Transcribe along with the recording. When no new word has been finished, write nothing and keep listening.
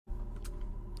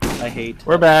I hate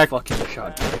We're back. fucking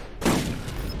shotgun.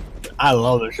 I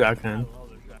love the shotgun.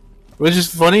 Which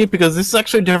is funny because this is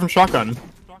actually a different shotgun.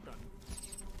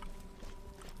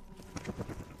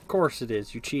 Of course it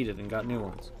is. You cheated and got new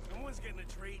ones.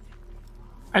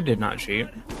 I did not cheat.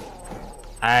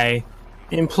 I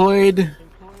employed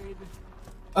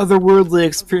otherworldly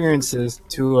experiences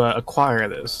to acquire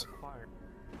this.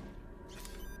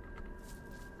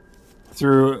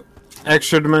 Through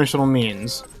extra-dimensional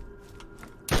means.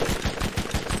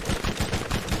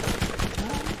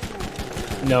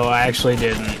 No, I actually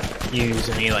didn't use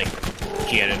any, like,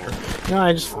 G editor. No,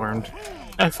 I just farmed.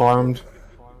 I farmed.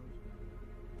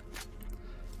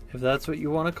 If that's what you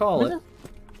want to call it.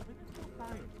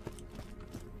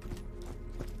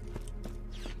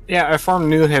 Yeah, I farmed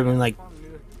New Haven, like,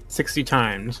 60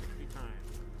 times.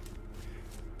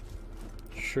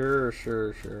 Sure.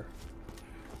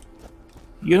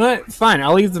 You know what? Fine,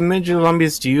 I'll leave the midget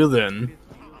zombies to you then.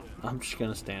 I'm just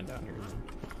gonna stand down here.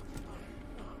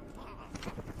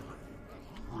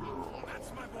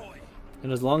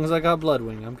 And as long as I got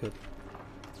Bloodwing, I'm good.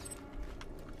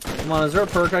 Come on, is there a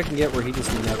perk I can get where he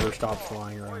just never stops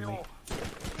flying around me?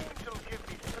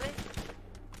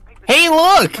 Hey,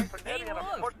 look!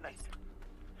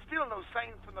 Still no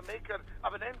sign from the maker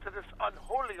of an end to this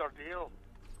unholy ordeal.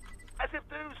 As if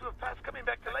those who have passed coming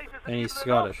back to life isn't And he's even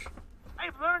Scottish. enough.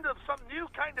 I've learned of some new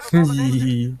kind of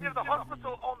abomination near the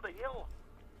hospital on the hill.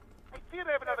 I fear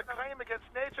I have another crime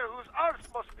against nature whose arse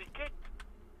must be kicked.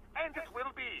 And it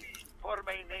will be, for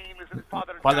my name is in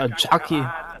Father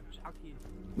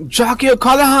Jockey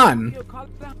O'Callahan!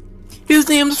 His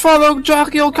name's Father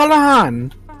Jockey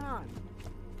O'Callahan!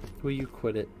 Will you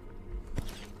quit it?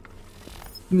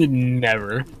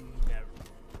 Never.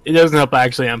 It doesn't help I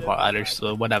actually am Scottish,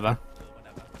 so whatever.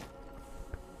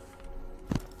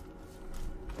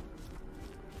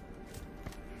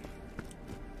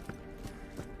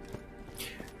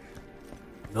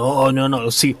 No.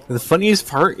 See, the funniest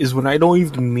part is when I don't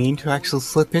even mean to actually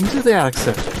slip into the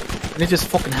accent. And it just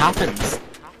fucking happens.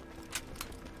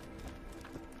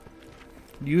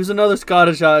 Use another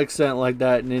Scottish accent like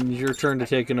that, and then it's your turn to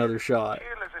take another shot.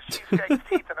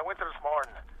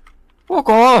 Fuck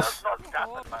off!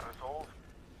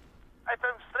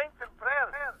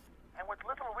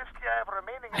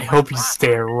 I hope you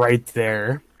stay right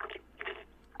there.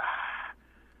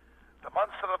 The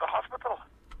monster of the hospital.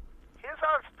 His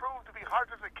arse proved to be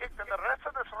harder to kick than the rest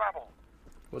of this rabble.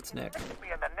 What's next?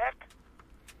 Me in the neck.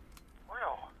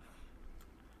 Well,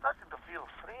 starting to feel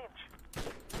strange.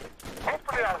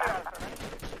 Hopefully I'll have it.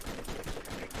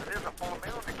 There is a full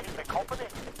moon to keep me company.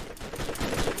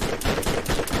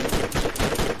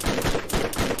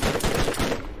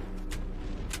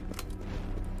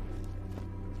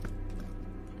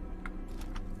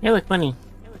 You look funny.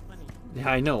 Yeah,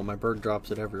 I know. My bird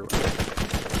drops it everywhere.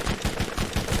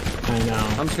 I know.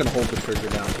 I'm just gonna hold the trigger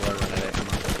down until I run out of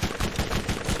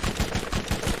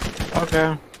ammo.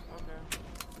 Okay.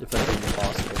 If that's even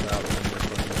possible without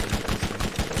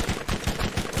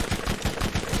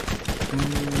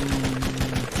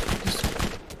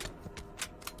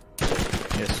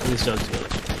Yes, please don't do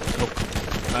it. Nope.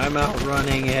 I'm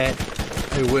outrunning it.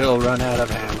 I will run out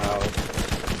of ammo.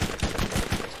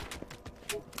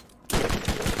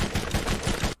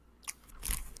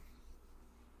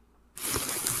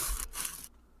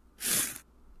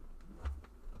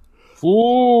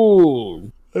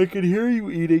 Ooh! I can hear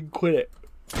you eating. Quit it.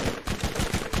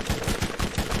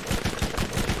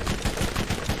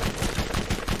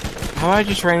 How about I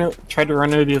just try to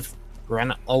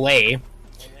run away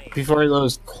before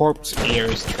those corpse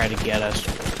eaters try to get us?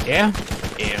 Yeah?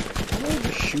 Yeah. Why don't I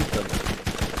just shoot them?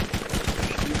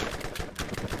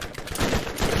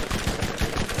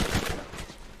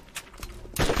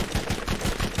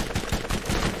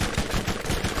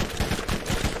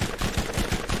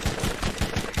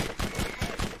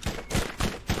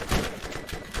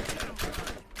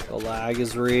 The lag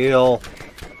is real.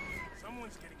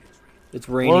 It's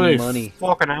raining money.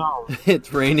 Fucking hell.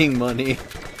 It's raining money.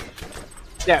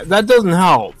 Yeah, that doesn't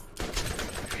help.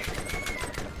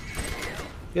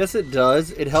 Yes, it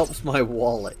does. It helps my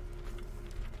wallet.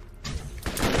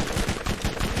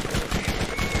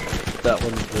 That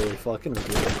one's really fucking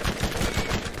good.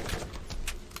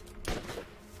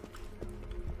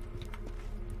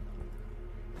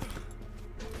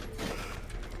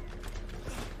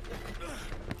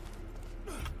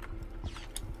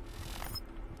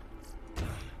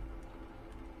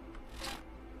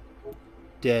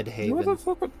 Dead Haven.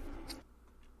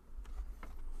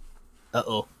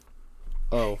 Uh-oh.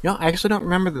 Oh. No, I actually don't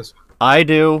remember this. I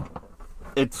do.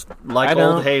 It's like I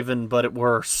don't. Old Haven, but it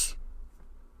worse.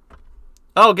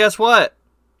 Oh, guess what?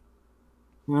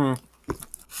 Hmm.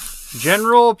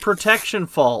 General protection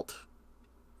fault.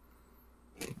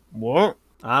 What?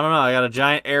 I don't know. I got a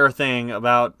giant error thing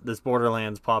about this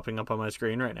Borderlands popping up on my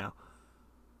screen right now.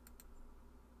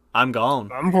 I'm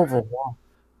gone. I'm purple. Wow.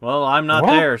 Well, I'm not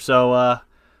What? there, so,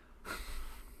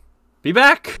 be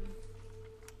back!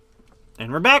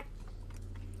 And we're back!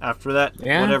 After that,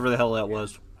 Yeah? whatever the hell that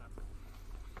was.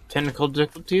 Technical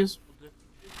difficulties?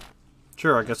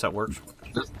 Sure, I guess that works.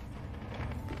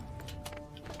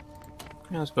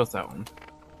 Yeah, let's go with that one.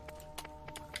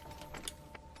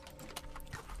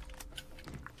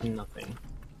 Nothing.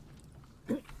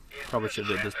 Probably should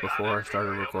have did this before I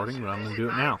started recording, but I'm going to do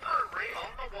it now.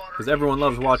 Because everyone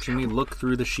loves watching me look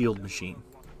through the shield machine.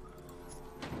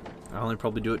 I only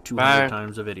probably do it 200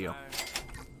 times a video.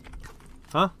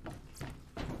 Huh?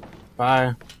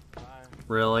 Bye.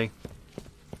 Really?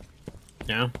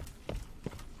 Yeah.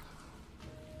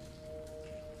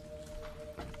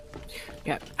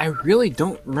 Yeah, I really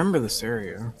don't remember this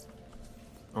area.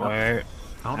 Oh, wait.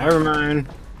 Never mind.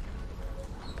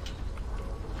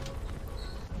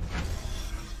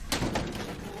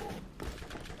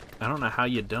 I don't know how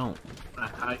you don't.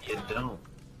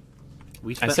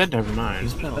 We I said never we mind.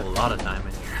 spent a lot of time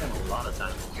in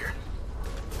here.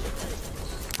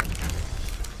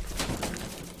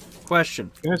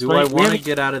 Question. Yes, Do I wait, want to really?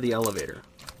 get out of the elevator?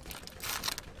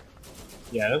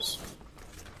 Yes.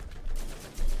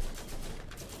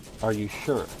 Are you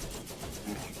sure?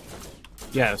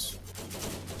 Yes.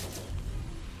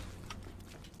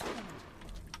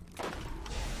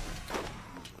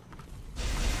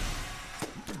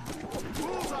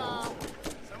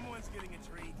 Someone's getting a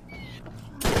treat.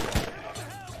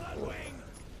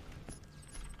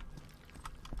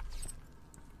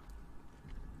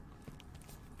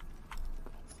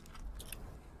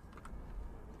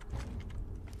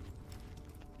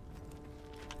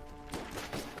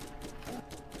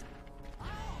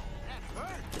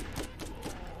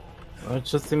 Oh,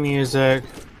 it's just the music.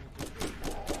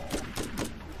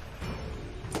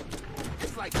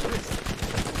 It's like this.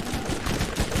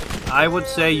 I would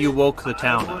say you woke the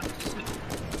town up.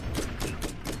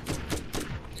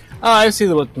 Oh, I see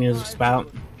what the music's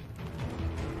about.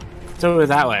 It's over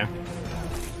that way.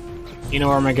 You know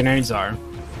where my grenades are.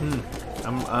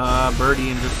 I'm birdie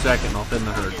in just a second. I'll thin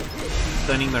the herd.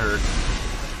 Thinning the herd.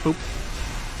 Poop.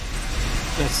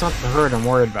 Yeah, it's not the herd I'm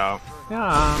worried about. Yeah,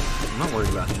 I'm not worried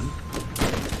about him.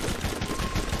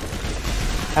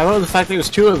 How about the fact that it was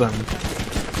two of them?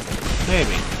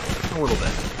 Maybe. A little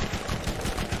bit.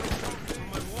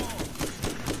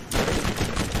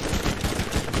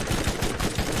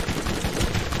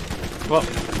 Well,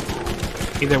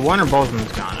 either one or both of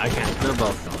them's gone. I can't. They're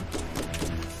both gone.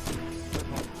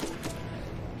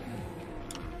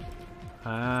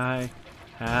 I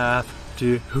have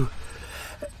to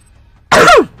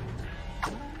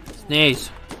sneeze.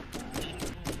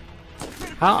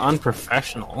 How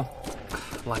unprofessional.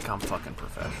 Like I'm fucking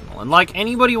professional. And like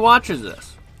anybody watches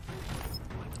this.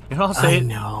 You know, I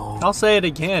know. I'll say it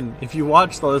again. If you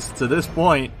watch this to this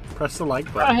point, press the like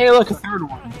Oh, button. hey, look, a third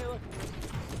one.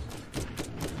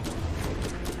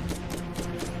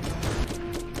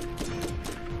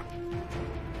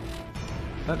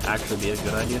 That'd actually be a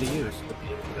good idea to use.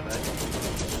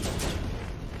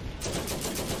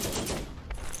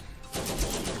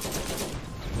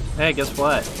 Hey, guess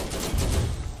what?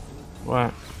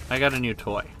 What? I got a new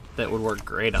toy that would work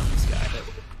great on this guy.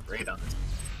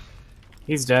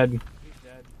 He's dead.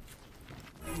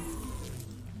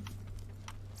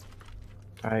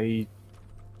 I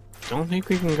don't think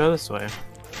we can go this way.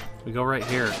 We go right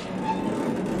here.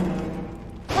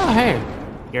 Oh, hey.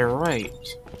 You're right.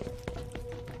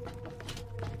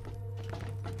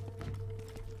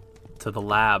 To the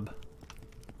lab.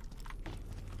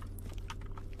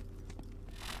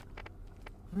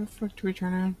 Where the fuck do we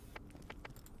turn on?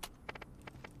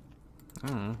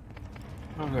 Mm.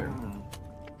 Oh, there.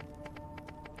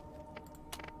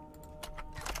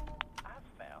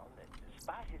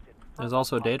 There's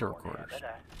also data recorders.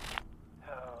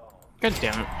 God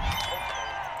damn it.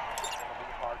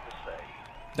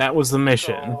 That was the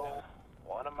mission. So,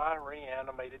 one of my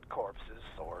reanimated corpses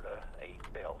sorta ate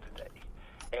Bill today.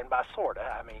 And by sorta,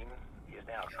 I mean he's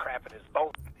now crapping his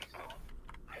bones.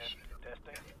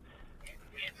 Testing.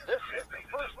 This is the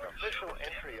first official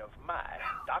entry of my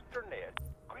Dr. Ned.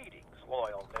 Greetings,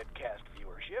 loyal Nedcast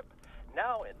viewership.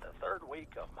 Now in the third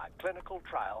week of my clinical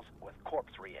trials with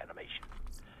corpse reanimation.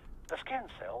 The skin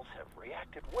cells have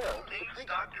reacted well to the treatment,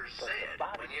 but the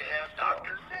body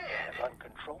cells have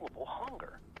uncontrollable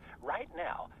hunger. Right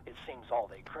now, it seems all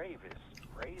they crave is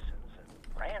raisins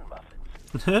and bran muffins.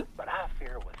 But I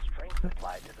fear with strength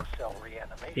applied to the cell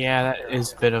reanimation. Yeah, that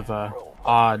is a bit of a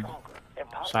odd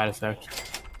side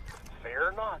effect.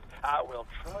 Fear not, I will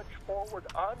trudge forward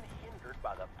unhindered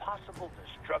by the possible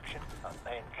destruction of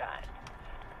mankind.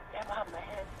 Am I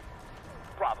mad?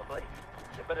 Probably.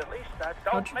 But at least I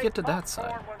don't. How'd you get to that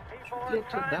side? Get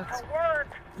to that side.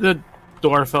 The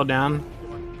door fell down.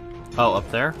 Oh, up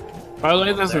there? By the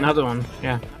way, there's another one.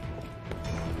 Yeah.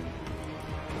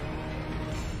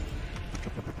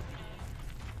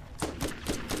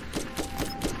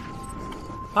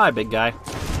 Hi, big guy.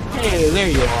 Hey, there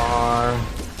you are.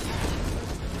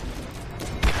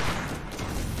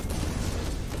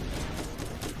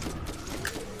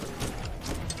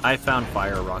 I found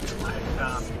fire rocket.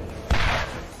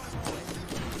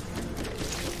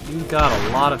 You got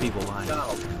a lot of people behind you.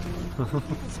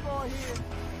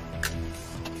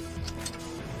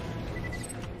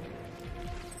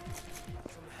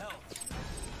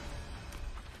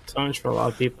 So much for a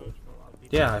lot of people.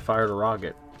 Yeah, I fired a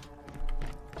rocket.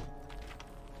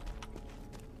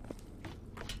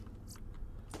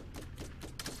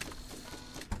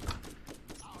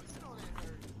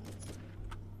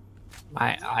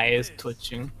 My eye is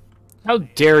twitching. How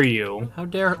dare you? How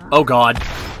dare... Oh, God.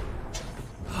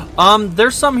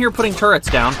 There's some here putting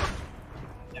turrets down.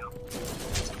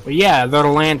 Well, yeah, they're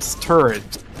Lance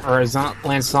turrets. Or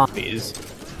Lance zombies.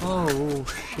 Oh,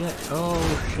 shit.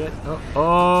 Oh, shit.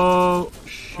 Oh,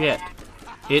 shit.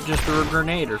 It just threw a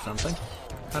grenade or something.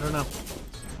 I don't know.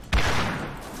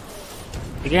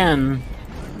 Again.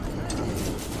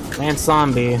 Lance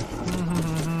zombie.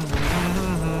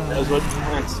 That's what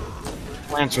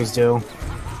Lancers do.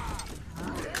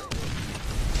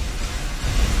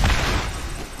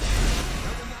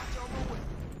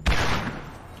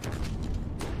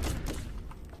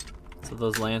 So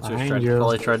those Lancers Behind you.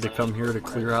 probably tried to come here to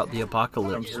clear out the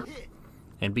apocalypse.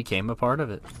 And became a part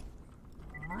of it.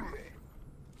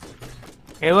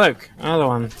 Hey, look, another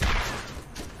one.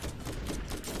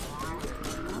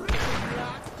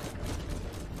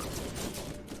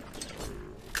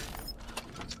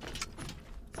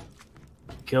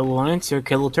 Kill the Lancer,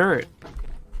 kill the turret.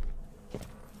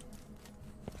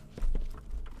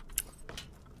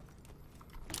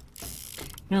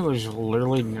 You know, there's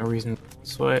literally no reason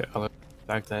this way other than the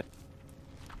fact that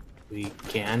we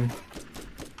can.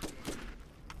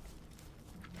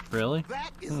 Really?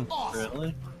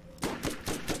 Really?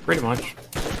 Pretty much.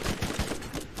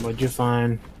 What'd you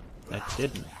find? I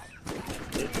didn't.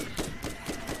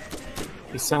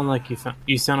 You sound like you found.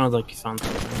 You sounded like you found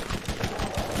something.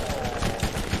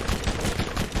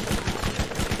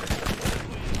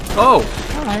 Oh!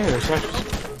 Oh, hey, there's actually...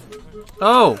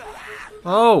 Oh!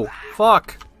 Oh!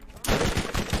 Fuck!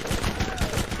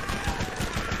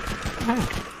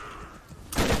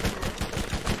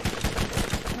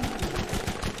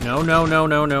 No, no, no,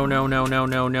 no, no, no, no, no,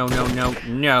 no, no, no, no,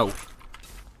 no.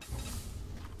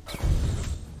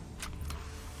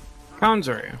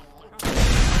 Conjuring.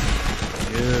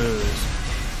 Yes.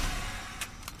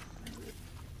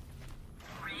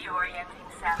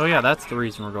 Oh yeah, that's the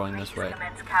reason we're going this way.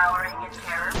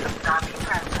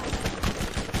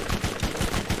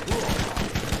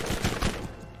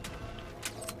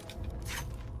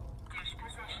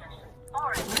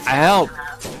 I help. You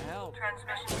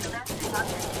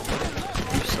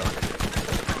suck.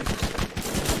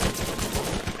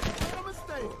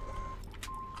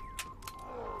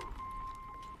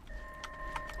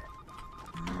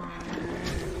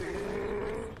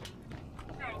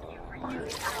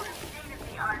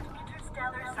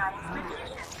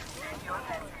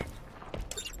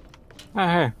 Oh,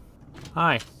 hey.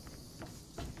 Hi.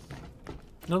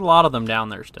 There's a lot of them down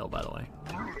there still, by the way.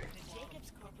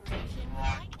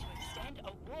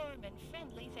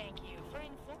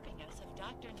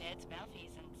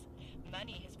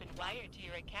 Money has been wired to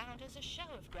your account as a show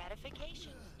of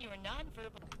gratification. Your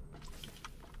nonverbal...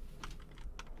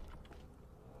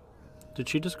 Did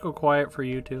she just go quiet for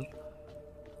you too?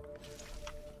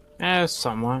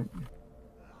 Somewhat.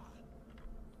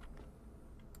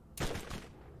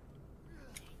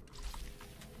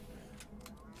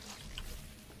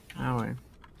 Oh, wait.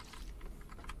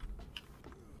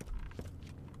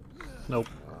 Nope.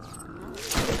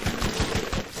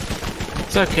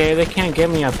 It's okay, they can't get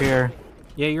me up here.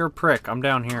 Yeah, you're a prick. I'm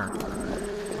down here.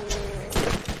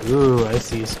 Ooh, I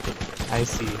see. I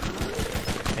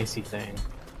see thing.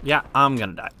 Yeah, I'm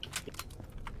gonna die.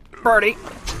 Party!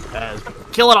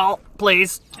 Kill it all,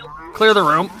 please. Clear the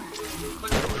room.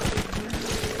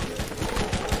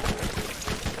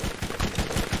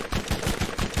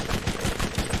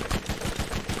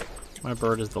 My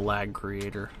bird is the lag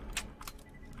creator.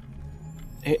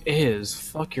 It is.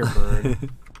 Fuck your bird.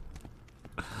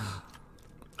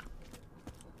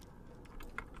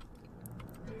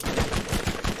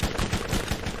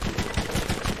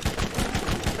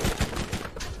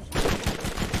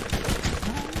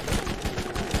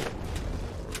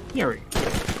 Here we go.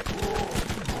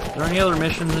 Are there any other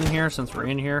missions in here since we're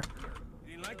in here?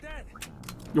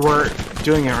 We're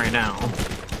doing it right now.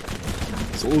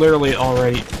 It's literally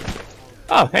already...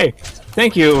 Oh, hey!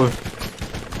 Thank you!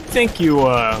 Thank you,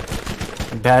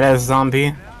 badass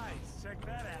zombie.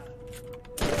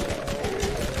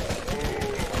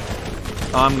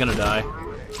 Oh, I'm gonna die.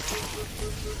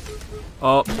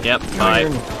 Oh, yep,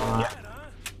 bye.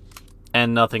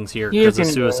 And nothing's here, because the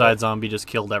suicide zombie just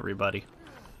killed everybody.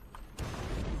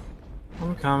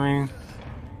 I'm coming.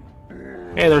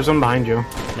 Hey, there's one behind you.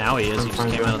 Now he is, he just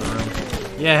came out of the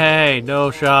room. Yay,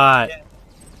 no shot!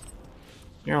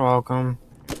 You're welcome.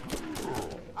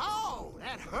 Oh,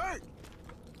 that hurt.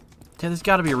 Yeah, there's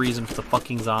gotta be a reason for the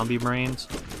fucking zombie brains.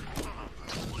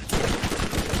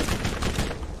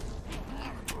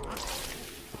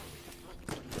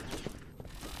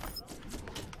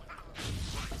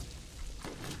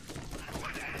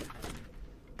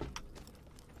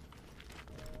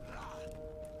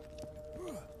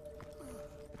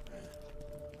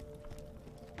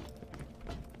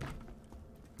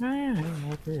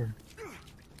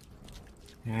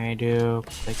 I do.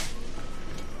 Like...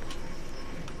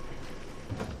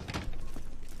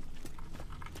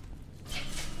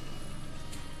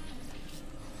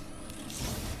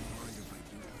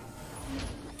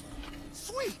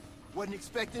 Sweet. Wasn't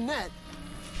expecting that.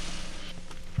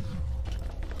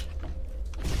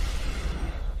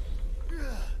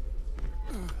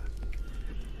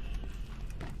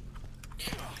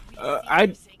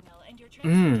 I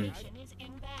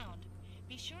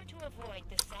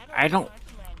don't...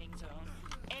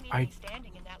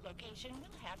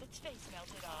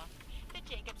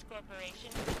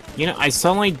 You know, I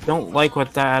suddenly don't like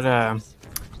what that,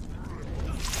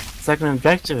 second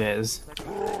objective is.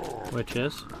 Which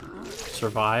is?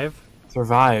 Survive?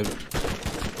 Survive.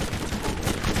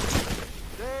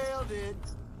 Nailed it.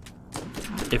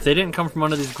 If they didn't come from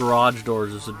under these garage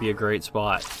doors, this would be a great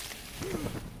spot.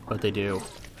 But they do.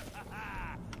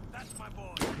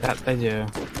 That they do.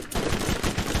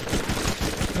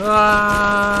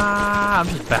 Ah, I'm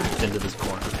just backed into this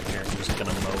corner right here. I'm just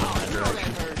gonna mow in that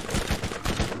direction.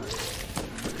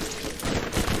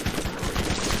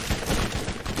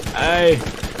 Hey!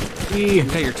 You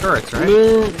got your turrets, right?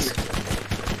 Loot!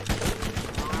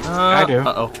 I do.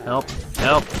 Uh-oh. Help.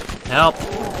 Help. Help.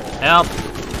 Help.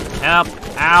 Help.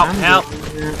 Ow. Help.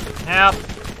 Help.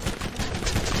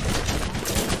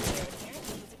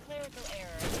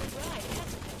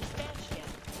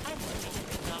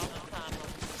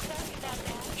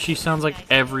 She sounds like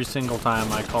every single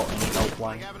time I call any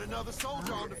helpline. Having another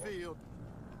soldier on the field.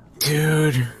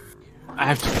 Dude, I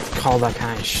have to call that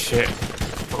kind of shit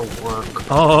for work.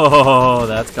 Oh,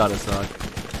 that's gotta suck.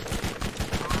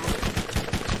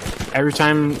 Every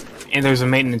time and there's a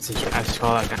maintenance issue, I have to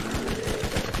call that kind of...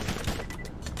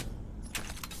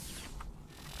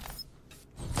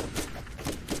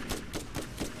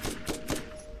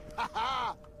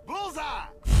 Ha-ha! Bullseye!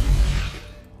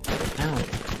 Ow.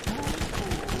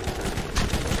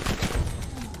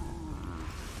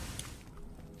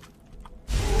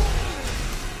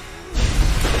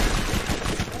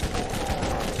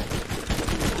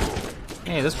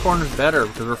 Hey, this corner's better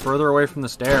because we're further away from the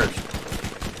stairs.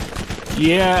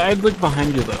 Yeah, I'd look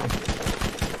behind you though.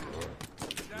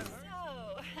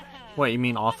 What, you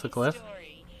mean off the cliff?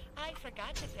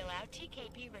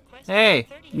 Hey!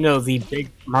 No, the big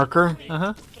marker.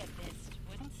 Uh-huh.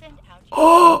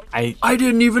 Oh! I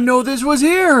didn't even know this was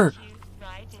here!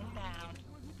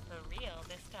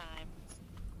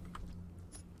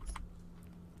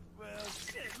 Well,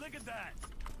 shit, look at that.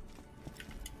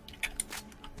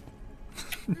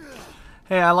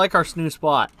 Hey, I like our new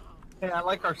spot.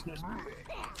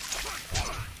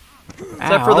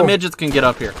 Except for the midgets can get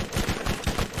up here.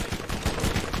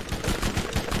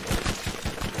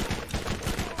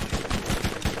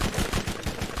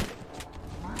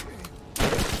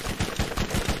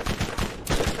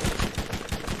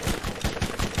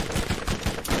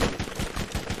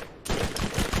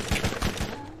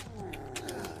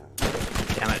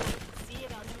 Damn it. See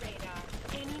it on the radar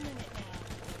any minute now.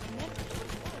 Remember to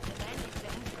avoid the landing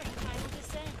zone during final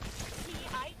descent. See,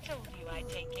 I told you I'd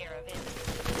take care of it.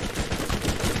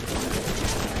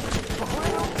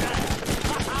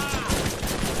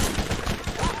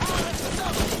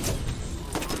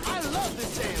 I love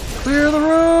this damn. Clear the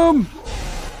room!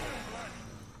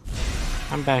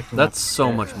 I'm back. That's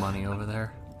so much money over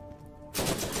there.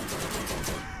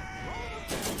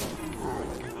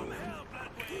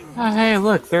 Oh, hey,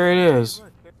 look, there it is.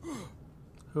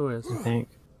 Who is? I think.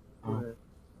 Oh.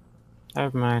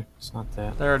 Never mind. It's not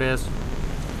that. There it is.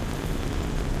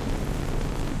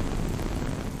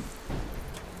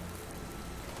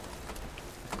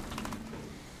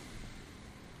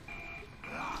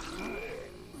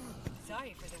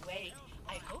 Sorry for the wait.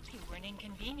 I hope you weren't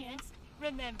inconvenienced.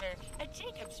 Remember, a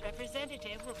Jacobs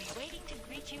representative will be waiting to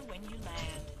greet you when you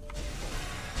land.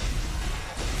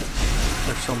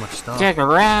 There's so much stuff. Take a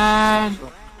ride.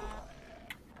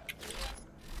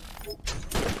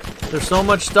 There's so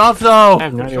much stuff, though. I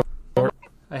have no idea.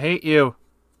 I hate you.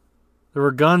 There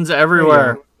were guns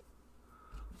everywhere.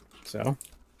 So?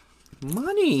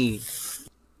 Money.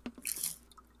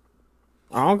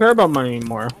 I don't care about money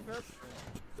anymore.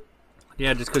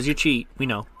 Yeah, just because you cheat. We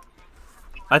know.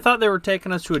 I thought they were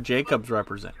taking us to a Jacobs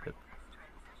representative.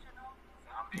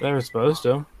 They were supposed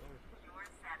to.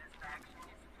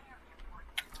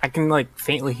 I can, like,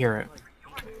 faintly hear it.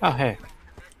 Oh, hey.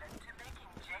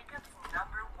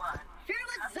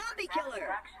 Fearless zombie killer.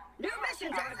 New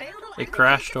missions are available. It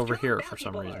crashed over here for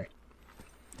some reason.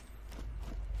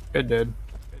 It did.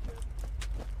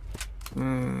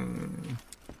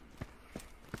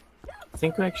 I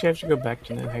think we actually have to go back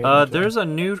to New Haven. There's a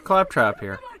new claptrap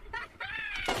here.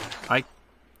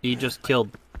 He just killed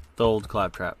the old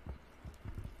claptrap.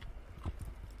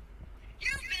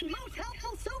 You've been most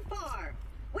helpful so far.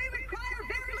 We require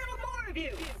very little more of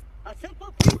you. A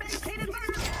simple premeditated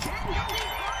murder, and you'll be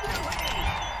on your way.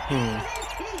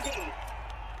 Easy.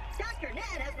 Dr.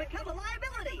 Ned has become a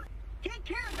liability. Take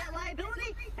care of that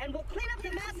liability, and we'll clean up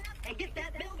the mess and get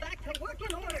that mill back to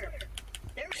working order.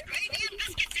 There's gravy and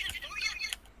biscuits in it for you,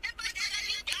 and by that I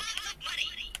mean tons of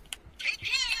money. Take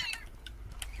care.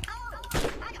 Oh,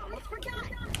 I almost forgot.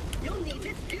 You'll need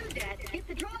this doodad to get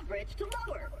the drawbridge to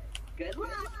lower. Good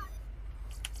luck.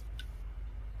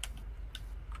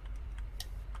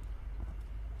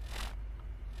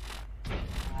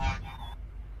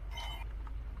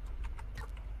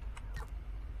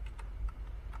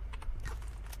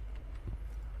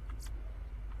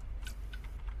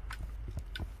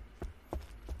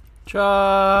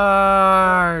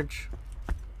 Charge!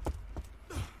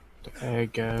 There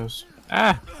it goes.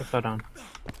 Ah! Put that on.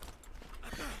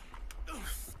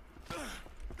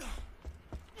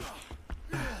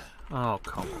 Oh,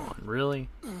 come on. Really?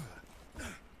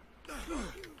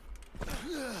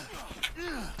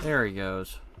 There he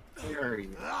goes.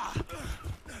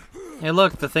 Hey,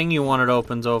 look. The thing you wanted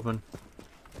opens open.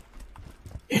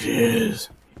 It is.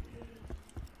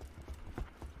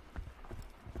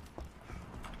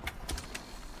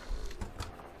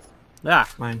 Ah!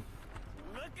 Mine.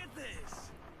 Look at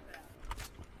this.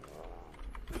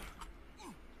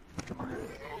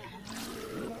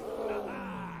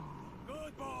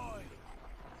 Good boy.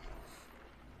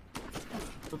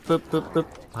 Boop, boop, boop, boop.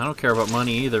 I don't care about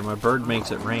money either. My bird makes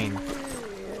it rain.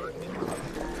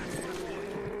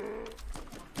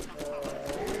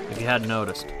 If you hadn't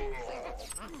noticed.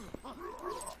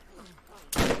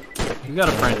 You got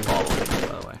a friend following you,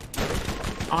 by the way.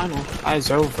 I know. I have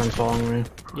several friends following me.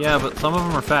 Yeah, but some of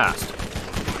them are fast.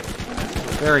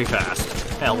 Very fast.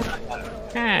 Hell.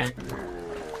 Eh.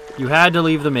 You had to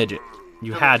leave the midget.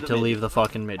 You had to leave the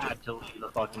fucking midget.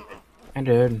 I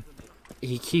did.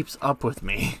 He keeps up with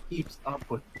me.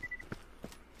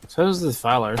 So does this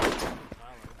Fowler.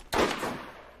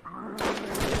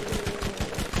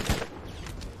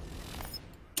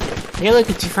 Hey, look,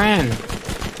 it's your friend.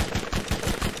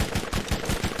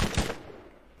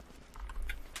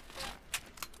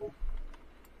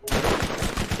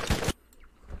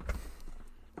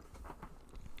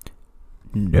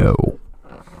 No.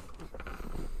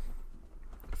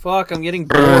 Fuck, I'm getting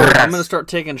bored. I'm gonna start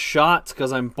taking shots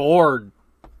because I'm bored.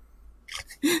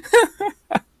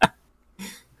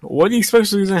 What do you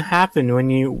expect was gonna happen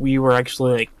when we were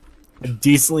actually like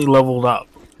decently leveled up?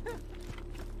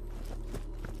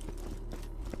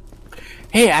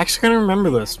 Hey, I actually gonna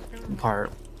remember this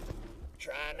part.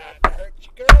 Try not to hurt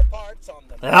your girl parts on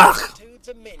the Ugh. multitudes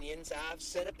of minions I've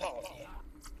set upon you.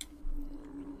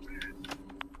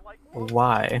 Like,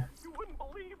 Why? you wouldn't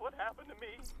believe what happened to me.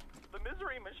 The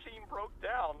misery machine broke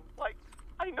down. Like,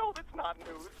 I know that's not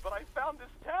news, but I found this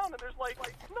town and there's like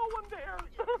no one there.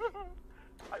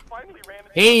 I finally ran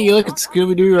into Hey, look, it's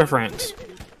Scooby-Doo reference.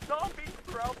 zombies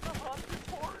throughout the haunted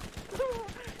forest.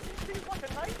 He seems like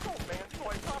a nice old man, so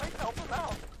I thought I'd help him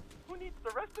out. Who needs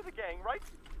the rest of the gang, right?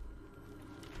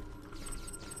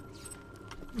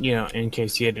 You know, in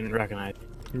case you didn't recognize.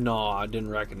 No, I didn't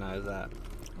recognize that.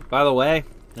 By the way,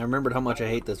 I remembered how much I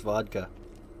hate this vodka.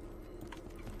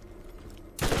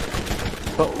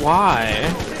 But why?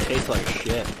 It tastes like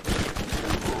shit.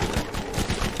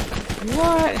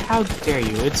 What? How dare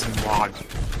you? It's vodka.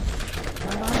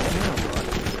 I'm not a fan of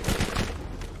vodka.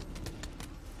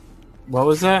 What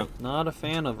was that? Not a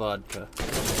fan of vodka.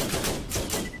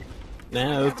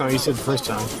 Nah, that's not what you said the first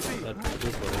time. That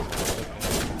is what it is.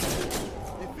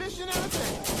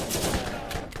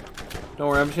 Don't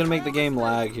worry, I'm just gonna make the game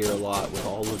lag here a lot with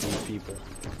all of these people.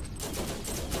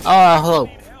 Hello.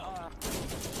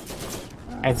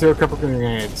 I threw a couple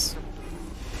grenades.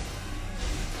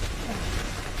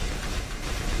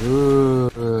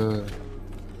 Ooh.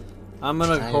 I'm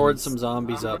gonna cord some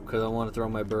zombies up because I want to throw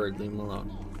my bird. Leave them alone.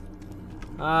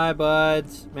 Hi,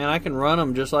 buds. Man, I can run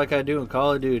them just like I do in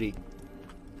Call of Duty.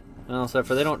 No, except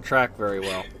for they don't track very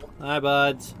well. Hi,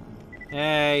 buds.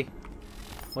 Hey.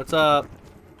 What's up?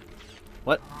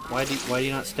 What? Why do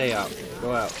you not stay out?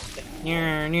 Go out. Aww.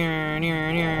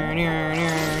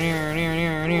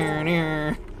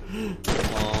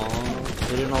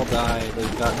 They didn't all die.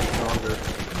 They've gotten stronger.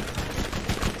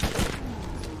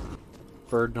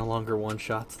 Bird no longer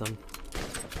one-shots them.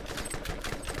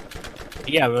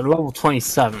 Yeah, they're level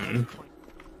 27.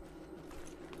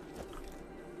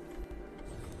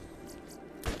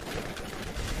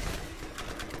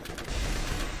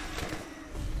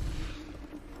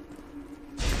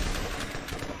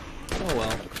 Oh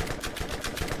well.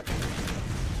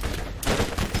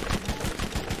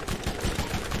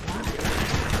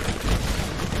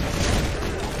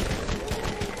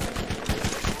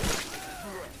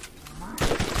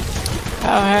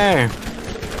 Oh, hey.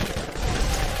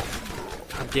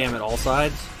 God damn it, all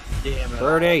sides? Damn it.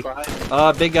 Birdie!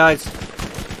 Big guys.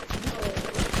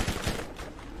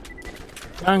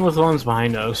 Going with the ones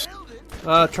behind us.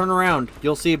 Turn around.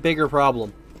 You'll see a bigger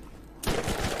problem.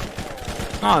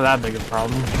 Not that big a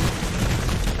problem.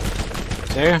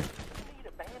 There. Need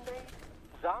a band-aid?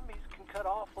 Zombies can cut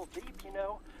awful deep, you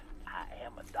know. I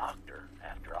am a doctor,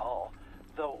 after all.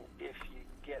 Though, if you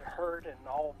get hurt and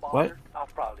all bothered, I'll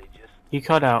probably just... He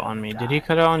cut out on me. Did he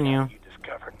cut out on you? You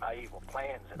discovered my evil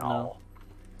plans and No. all.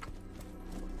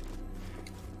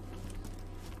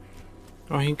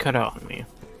 Oh, he cut out on me.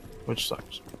 Which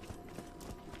sucks.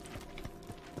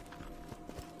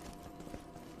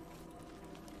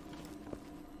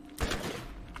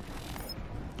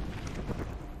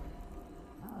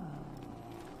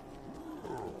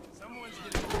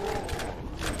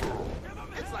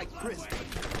 It's like Christmas.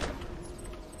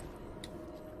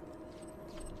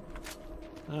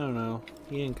 I don't know.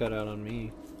 He didn't cut out on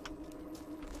me.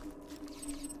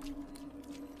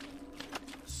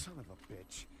 Son of a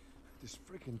bitch. This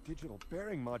freaking digital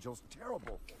bearing module's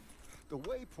terrible. The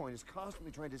waypoint is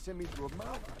constantly trying to send me through a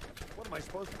mountain. What am I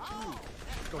supposed to do?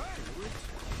 Go through it?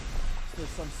 Is there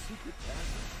some secret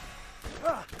passage?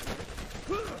 Ah!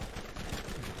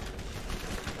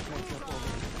 Can't jump over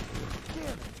it.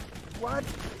 Damn it! What?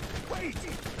 Wait!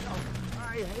 Oh, I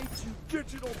hate you,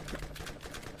 digital.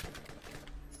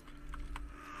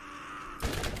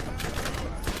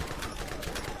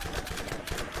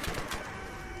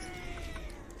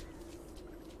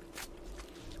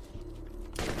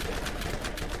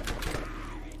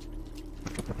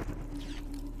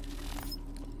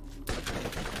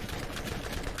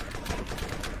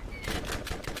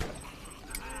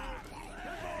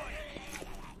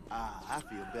 I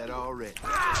feel better already.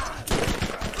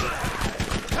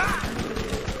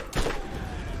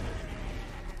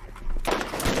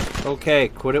 Okay,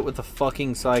 quit it with the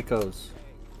fucking psychos.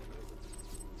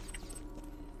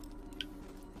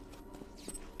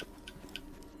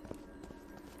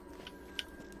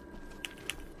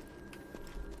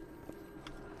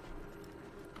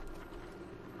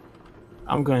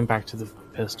 I'm going back to the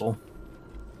pistol.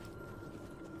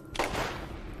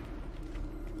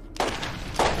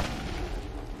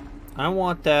 I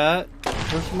want that.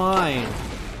 Where's mine?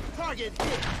 Target.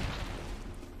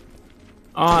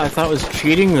 Oh, I thought it was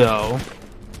cheating though.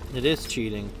 It is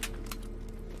cheating.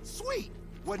 Sweet.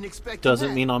 Wasn't expecting Doesn't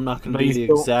that. mean I'm not going to But do you the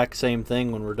still- exact same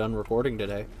thing when we're done recording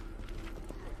today.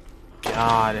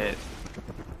 Got it.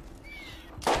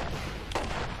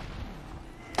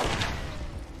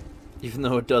 Even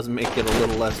though it does make it a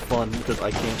little less fun because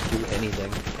I can't do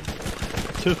anything.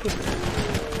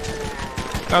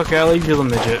 Okay, I'll leave you the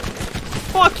midget.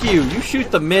 Fuck you! You shoot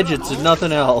the midgets and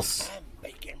nothing else. I'm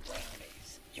baking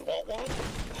brownies. You want one?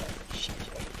 Oh, shit.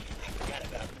 I forgot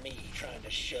about me trying to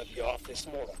shove you off this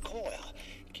mortal coil.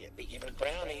 Can't be giving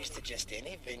brownies to just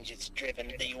any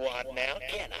vengeance-driven D-wad now,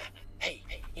 can I? Hey,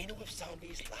 you know if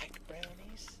zombies like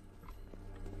brownies?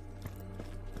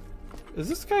 Is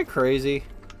this guy crazy?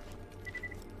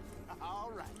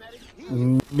 All right.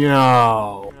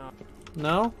 No.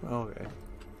 No? Okay.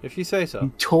 If you say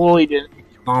so. Totally didn't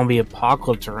zombie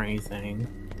apocalypse or anything.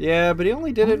 Yeah, but he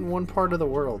only did it in one part of the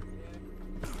world.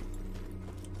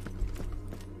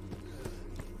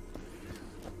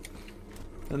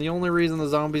 And the only reason the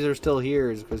zombies are still here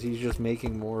is because he's just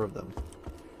making more of them.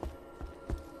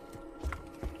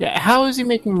 Yeah, how is he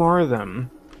making more of them?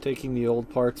 Taking the old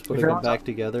parts, putting them back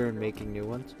together, and making new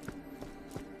ones.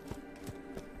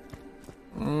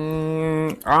 I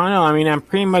don't know. I mean, I'm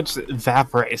pretty much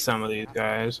evaporate some of these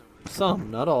guys.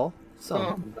 Some, not all.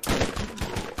 Some.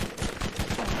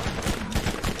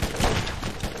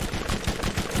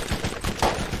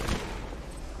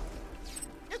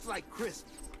 It's like Christmas.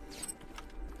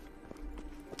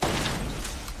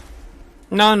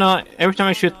 No. Every time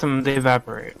I shoot them, they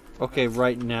evaporate. Okay,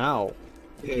 right now.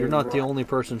 You're not the only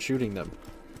person shooting them.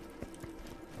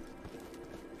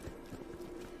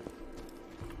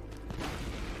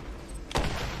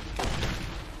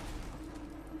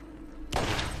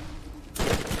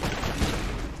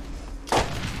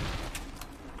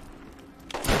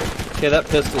 Okay, that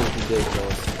pistol is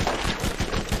ridiculous.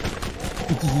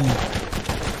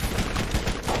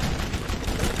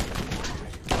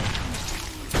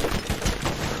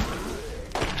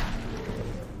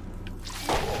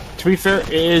 To be fair,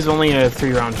 it is only a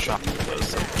 3-round shot.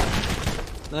 So.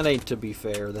 That ain't to be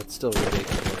fair. That's still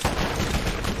ridiculous.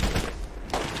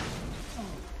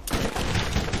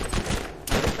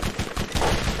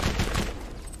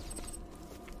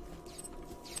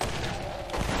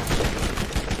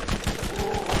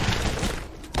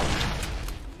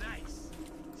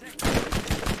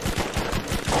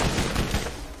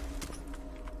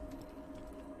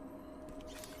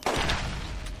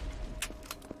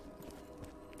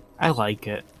 I like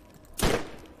it.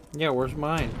 Yeah, where's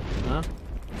mine? Huh?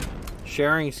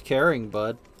 Sharing's caring,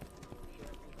 bud.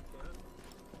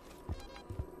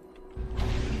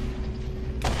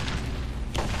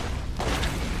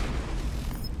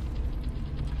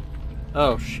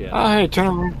 Oh shit. Oh, hey, turn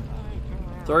around.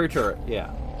 Throw your turret,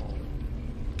 yeah.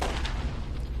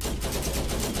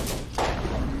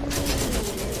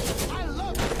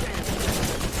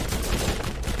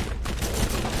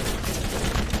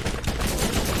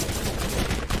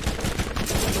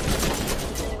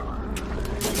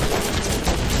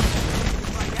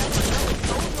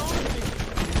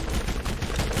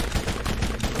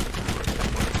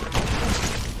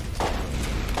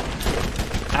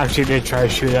 Actually, did try to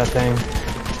shoot that thing.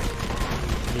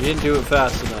 You didn't do it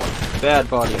fast enough. Bad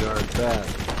bodyguard, bad.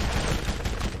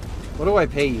 What do I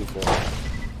pay you for?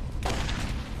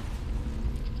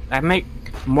 I make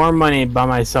more money by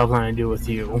myself than I do with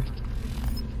you.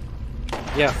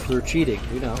 Yeah, through cheating,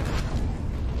 we know.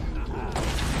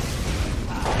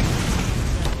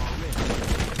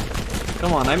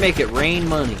 Come on, I make it rain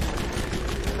money.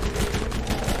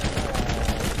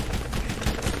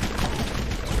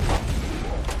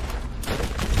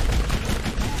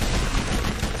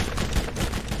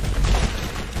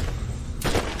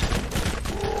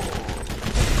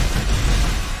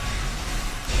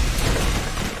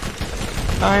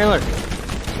 Oh, hey, look.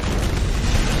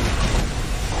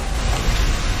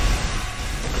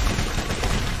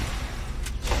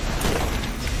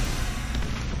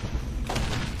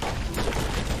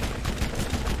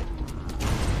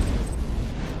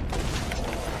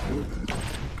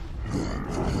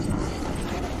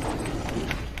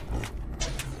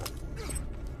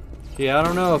 Yeah, I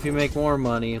don't know if you make more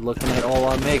money looking at all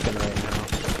I'm making right now.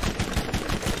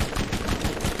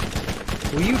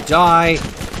 Will you die?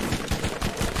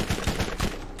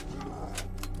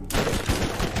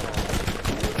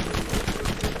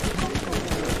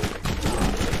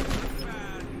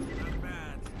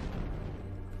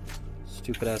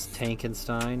 Stupid ass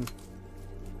Tankenstein.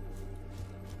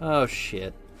 Oh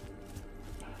shit.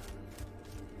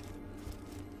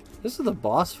 This is the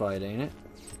boss fight, ain't it?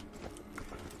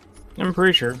 I'm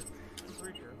pretty sure.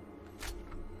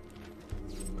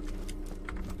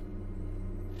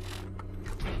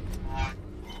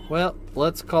 Well,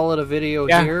 let's call it a video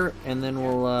Yeah. here, and then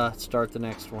we'll start the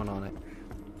next one on it.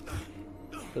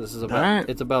 This is about Alright.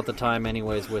 it's about the time,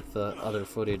 anyways, with the other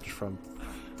footage from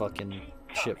fucking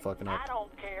shit fucking up. I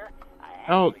don't care.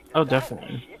 Oh,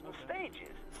 definitely. Shit in stages,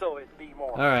 so it'd be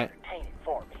more All right. entertaining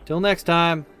for me. Till next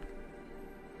time.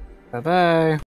 Bye-bye.